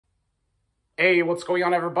Hey, what's going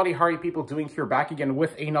on, everybody? How are you people doing here? Back again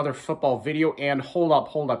with another football video. And hold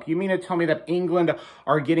up. You mean to tell me that England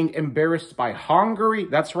are getting embarrassed by Hungary?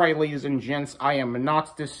 That's right, ladies and gents. I am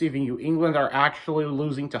not deceiving you. England are actually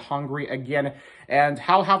losing to Hungary again. And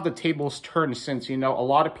how have the tables turned since, a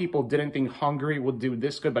lot of people didn't think Hungary would do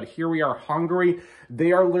this good, but here we are, Hungary.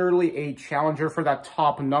 They are literally a challenger for that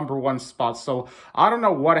top #1 spot. So I don't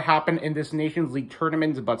know what happened in this Nations League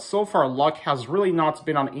tournament, but so far luck has really not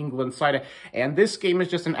been on England's side. And this game is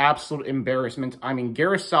just an absolute embarrassment. I mean,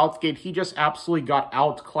 Gareth Southgate, he just absolutely got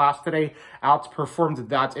outclassed today, outperformed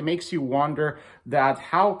that. It makes you wonder that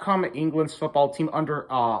how come England's football team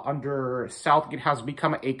under Southgate has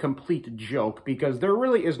become a complete joke, because there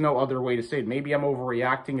really is no other way to say it. Maybe I'm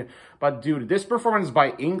overreacting, but dude, this performance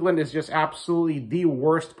by England is just absolutely the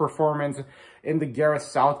worst performance in the Gareth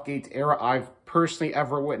Southgate era I've personally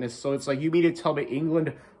ever witnessed. So it's like, you mean to tell me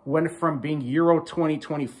England went from being Euro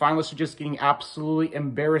 2020 finalists to just getting absolutely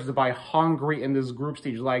embarrassed by Hungary in this group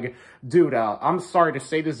stage? Like, dude, I'm sorry to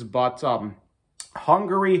say this, but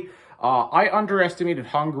Hungary, I underestimated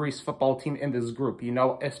Hungary's football team in this group,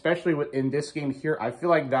 especially in this game here. I feel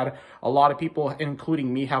like that a lot of people,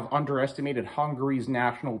 including me, have underestimated Hungary's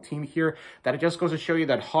national team here. That it just goes to show you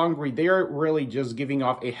that Hungary, they are really just giving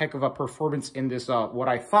off a heck of a performance in this, what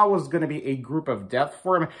I thought was going to be a group of death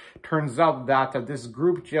for him. Turns out that this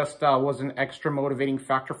group just was an extra motivating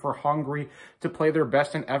factor for Hungary to play their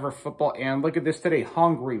best in ever football. And look at this today,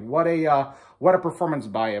 Hungary. What a performance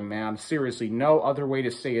by him, man. Seriously, no other way to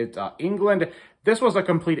say it. England, this was a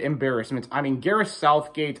complete embarrassment. I mean, Gareth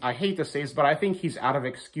Southgate, I hate to say this, but I think he's out of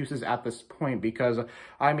excuses at this point, because,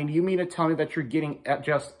 I mean, you mean to tell me that you're getting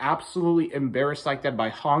just absolutely embarrassed like that by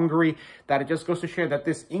Hungary? That it just goes to show that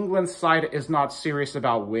this England side is not serious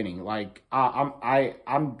about winning. Like,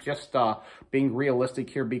 I'm just being realistic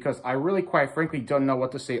here, because I really, quite frankly, don't know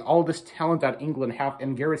what to say. All this talent that England have,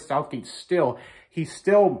 and Gareth Southgate he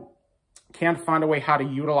still can't find a way how to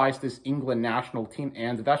utilize this England national team,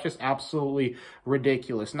 and that's just absolutely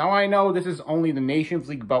ridiculous. Now, I know this is only the Nations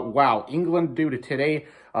League, but wow, England, dude, today,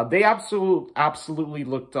 they absolutely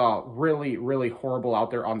looked really horrible out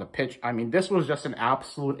there on the pitch. I mean, this was just an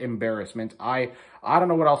absolute embarrassment. I don't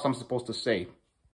know what else I'm supposed to say.